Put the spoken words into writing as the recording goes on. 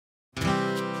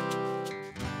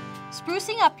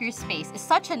Sprucing up your space is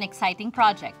such an exciting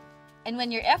project. And when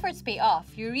your efforts pay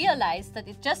off, you realize that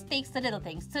it just takes the little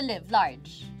things to live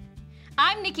large.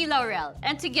 I'm Nikki Laurel,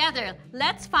 and together,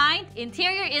 let's find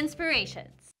interior inspirations.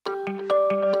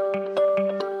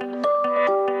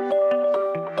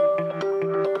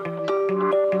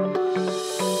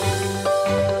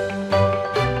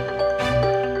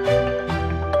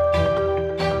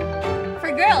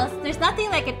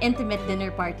 Nothing like an intimate dinner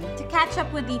party to catch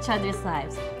up with each other's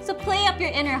lives. So play up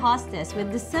your inner hostess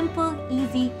with the simple,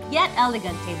 easy, yet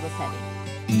elegant table setting.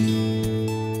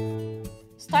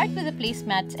 Start with the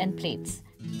placemats and plates.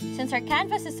 Since our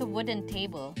canvas is a wooden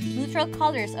table, neutral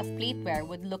colors of plateware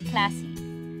would look classy.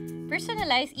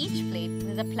 Personalize each plate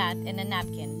with a plant and a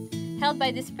napkin, held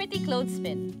by this pretty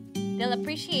clothespin. They'll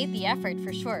appreciate the effort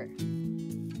for sure.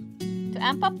 To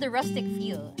amp up the rustic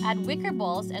feel, add wicker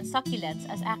balls and succulents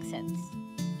as accents.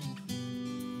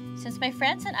 Since my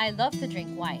friends and I love to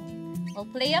drink wine, we'll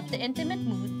play up the intimate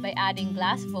mood by adding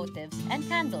glass votives and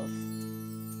candles.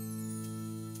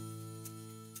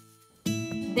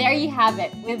 There you have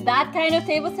it. With that kind of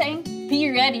table setting, be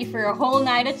ready for a whole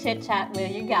night of chit-chat with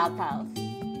your gal pals.